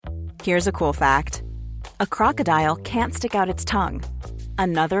Here's a cool fact. A crocodile can't stick out its tongue.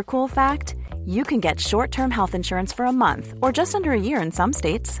 Another cool fact, you can get short-term health insurance for a month or just under a year in some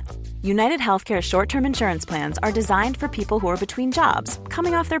states. United Healthcare short-term insurance plans are designed for people who are between jobs,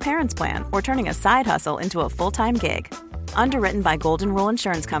 coming off their parents' plan, or turning a side hustle into a full-time gig. Underwritten by Golden Rule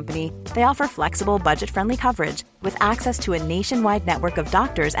Insurance Company, they offer flexible, budget-friendly coverage with access to a nationwide network of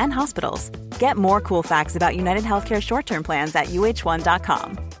doctors and hospitals. Get more cool facts about United Healthcare short-term plans at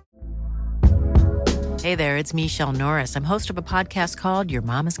uh1.com. Hey there, it's Michelle Norris. I'm host of a podcast called Your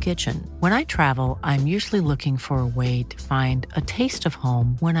Mama's Kitchen. When I travel, I'm usually looking for a way to find a taste of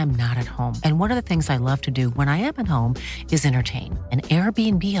home when I'm not at home. And one of the things I love to do when I am at home is entertain. And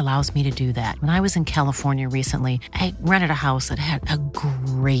Airbnb allows me to do that. When I was in California recently, I rented a house that had a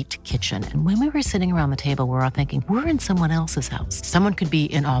great kitchen. And when we were sitting around the table, we were all thinking, we're in someone else's house. Someone could be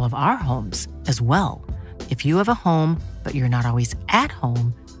in all of our homes as well. If you have a home, but you're not always at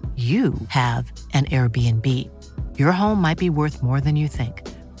home, you have an Airbnb. Your home might be worth more than you think.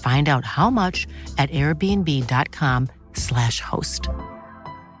 Find out how much at airbnb.com/host.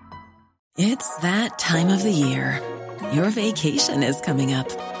 It's that time of the year. Your vacation is coming up.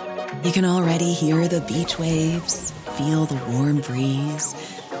 You can already hear the beach waves, feel the warm breeze,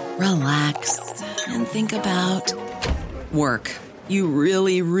 relax, and think about work. You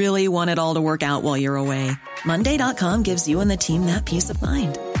really, really want it all to work out while you're away. Monday.com gives you and the team that peace of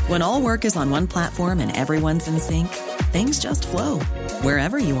mind. When all work is on one platform and everyone's in sync, things just flow.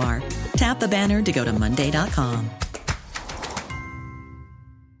 Wherever you are, tap the banner to go to Monday.com.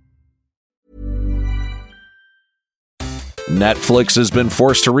 Netflix has been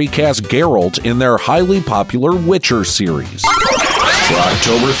forced to recast Geralt in their highly popular Witcher series. For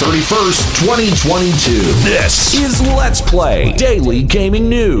October 31st, 2022, this is Let's Play Daily Gaming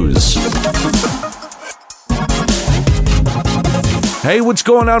News. Hey, what's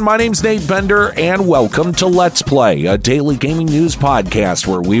going on? My name's Nate Bender, and welcome to Let's Play, a daily gaming news podcast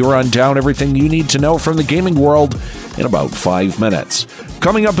where we run down everything you need to know from the gaming world in about 5 minutes.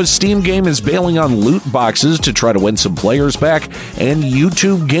 Coming up, a Steam game is bailing on loot boxes to try to win some players back, and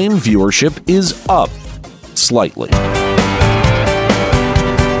YouTube game viewership is up slightly.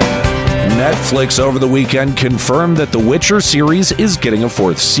 Netflix over the weekend confirmed that The Witcher series is getting a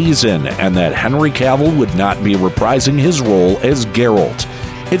 4th season, and that Henry Cavill would not be reprising his role as Geralt.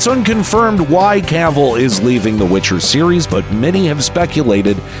 It's unconfirmed why Cavill is leaving The Witcher series, but many have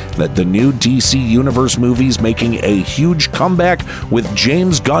speculated that the new DC Universe movies making a huge comeback with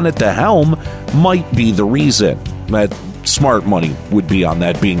James Gunn at the helm might be the reason. That smart money would be on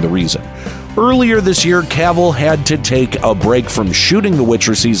that being the reason. Earlier this year, Cavill had to take a break from shooting The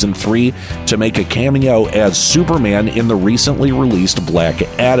Witcher Season 3 to make a cameo as Superman in the recently released Black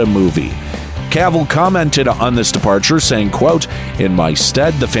Adam movie. Cavill commented on this departure, saying, quote, "In my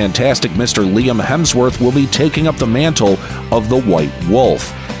stead, the fantastic Mr. Liam Hemsworth will be taking up the mantle of the White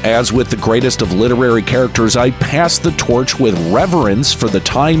Wolf. As with the greatest of literary characters, I pass the torch with reverence for the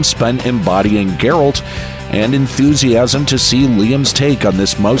time spent embodying Geralt and enthusiasm to see Liam's take on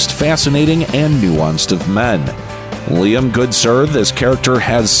this most fascinating and nuanced of men. Liam, good sir, this character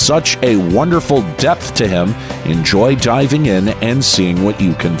has such a wonderful depth to him. Enjoy diving in and seeing what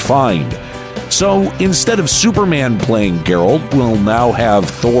you can find." So instead of Superman playing Geralt, we'll now have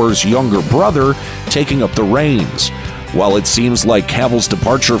Thor's younger brother taking up the reins. While it seems like Cavill's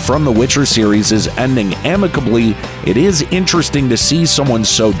departure from the Witcher series is ending amicably, it is interesting to see someone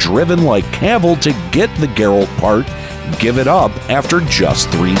so driven like Cavill to get the Geralt part give it up after just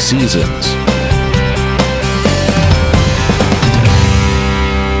 3 seasons.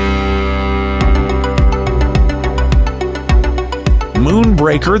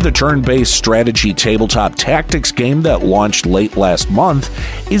 Moonbreaker, the turn-based strategy tabletop tactics game that launched late last month,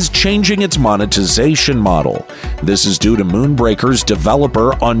 is changing its monetization model. This is due to Moonbreaker's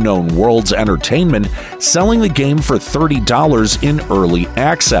developer Unknown Worlds Entertainment selling the game for $30 in early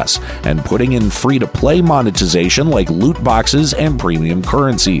access and putting in free-to-play monetization like loot boxes and premium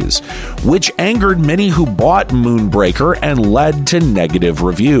currencies, which angered many who bought Moonbreaker and led to negative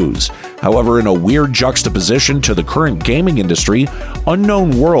reviews. However, in a weird juxtaposition to the current gaming industry,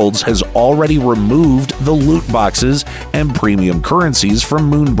 Unknown Worlds has already removed the loot boxes and premium currencies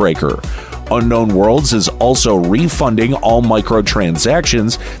from Moonbreaker. Unknown Worlds is also refunding all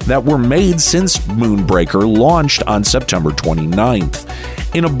microtransactions that were made since Moonbreaker launched on September 29th.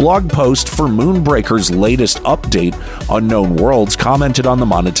 In a blog post for Moonbreaker's latest update, Unknown Worlds commented on the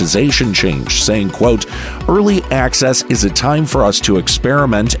monetization change, saying, quote, "Early access is a time for us to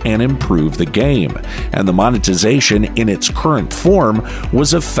experiment and improve the game, and the monetization in its current form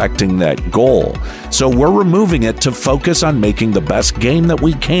was affecting that goal. So we're removing it to focus on making the best game that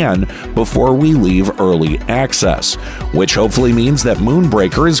we can before we leave early access," which hopefully means that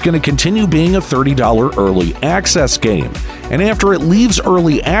Moonbreaker is going to continue being a $30 early access game, and after it leaves early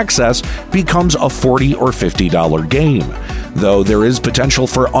access, becomes a $40 or $50 game. Though there is potential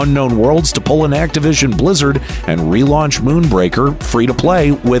for Unknown Worlds to pull an Activision Blizzard and relaunch Moonbreaker free to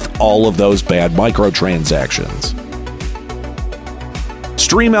play with all of those bad microtransactions.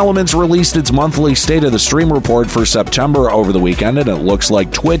 Stream Elements released its monthly State of the Stream report for September over the weekend, and it looks like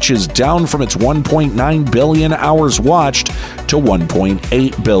Twitch is down from its 1.9 billion hours watched to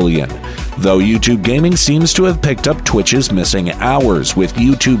 1.8 billion. Though YouTube Gaming seems to have picked up Twitch's missing hours, with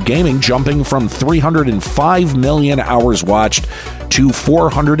YouTube Gaming jumping from 305 million hours watched to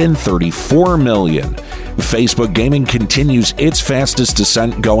 434 million. Facebook Gaming continues its fastest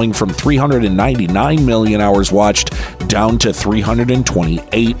descent, going from 399 million hours watched down to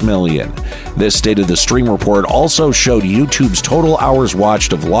 328 million. This State of the Stream report also showed YouTube's total hours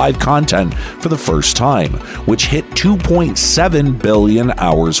watched of live content for the first time, which hit 2.7 billion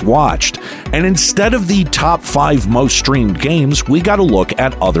hours watched. And instead of the top 5 most streamed games, we got a look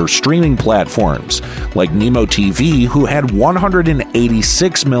at other streaming platforms, like Nemo TV, who had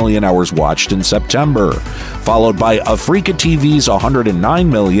 186 million hours watched in September, followed by Afrika TV's 109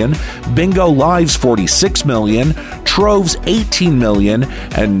 million, Bingo Live's 46 million, Trove's 18 million,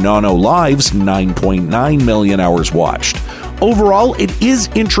 and Nono Live's 9.9 million hours watched. Overall, it is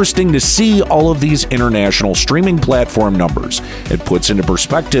interesting to see all of these international streaming platform numbers. It puts into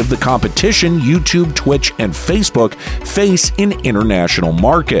perspective the competition YouTube, Twitch, and Facebook face in international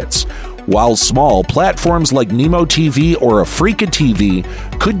markets. While small, platforms like Nemo TV or Afrika TV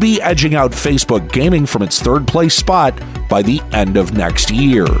could be edging out Facebook Gaming from its third place spot by the end of next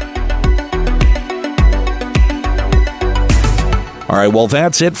year. All right, well,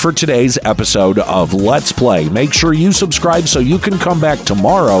 that's it for today's episode of Let's Play. Make sure you subscribe so you can come back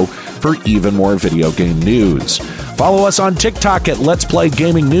tomorrow for even more video game news. Follow us on TikTok at Let's Play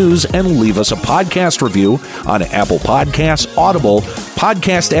Gaming News and leave us a podcast review on Apple Podcasts, Audible,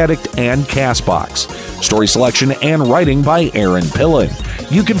 Podcast Addict, and CastBox. Story selection and writing by Aaron Pillen.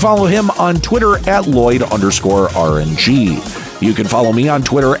 You can follow him on Twitter at Lloyd_RNG. You can follow me on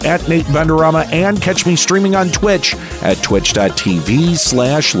Twitter at Nate Benderama and catch me streaming on Twitch at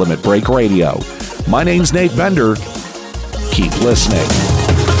twitch.tv/Limit Break Radio. My name's Nate Bender. Keep listening.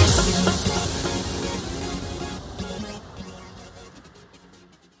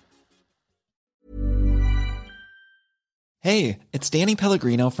 Hey, it's Danny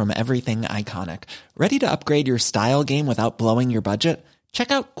Pellegrino from Everything Iconic. Ready to upgrade your style game without blowing your budget?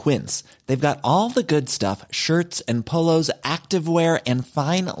 Check out Quince. They've got all the good stuff, shirts and polos, activewear, and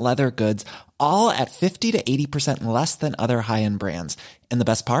fine leather goods, all at 50 to 80% less than other high-end brands. And the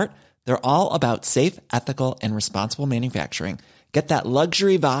best part? They're all about safe, ethical, and responsible manufacturing. Get that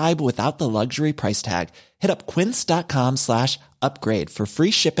luxury vibe without the luxury price tag. Hit up quince.com/upgrade for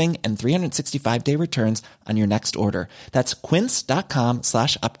free shipping and 365-day returns on your next order. That's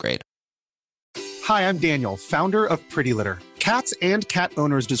quince.com/upgrade. Hi, I'm Daniel, founder of Pretty Litter. Cats and cat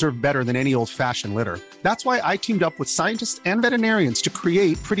owners deserve better than any old-fashioned litter. That's why I teamed up with scientists and veterinarians to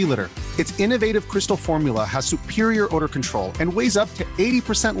create Pretty Litter. Its innovative crystal formula has superior odor control and weighs up to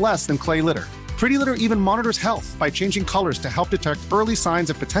 80% less than clay litter. Pretty Litter even monitors health by changing colors to help detect early signs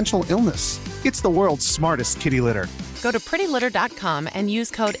of potential illness. It's the world's smartest kitty litter. Go to prettylitter.com and use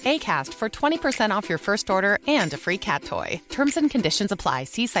code ACAST for 20% off your first order and a free cat toy. Terms and conditions apply.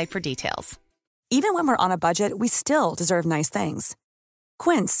 See site for details. Even when we're on a budget, we still deserve nice things.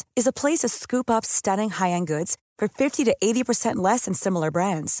 Quince is a place to scoop up stunning high-end goods for 50 to 80% less than similar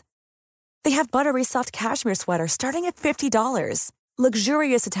brands. They have buttery soft cashmere sweaters starting at $50,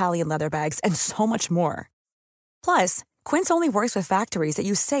 luxurious Italian leather bags, and so much more. Plus, Quince only works with factories that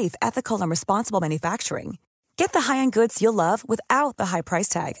use safe, ethical, and responsible manufacturing. Get the high-end goods you'll love without the high price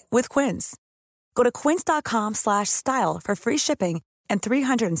tag with Quince. Go to quince.com/style for free shipping and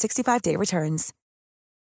 365-day returns.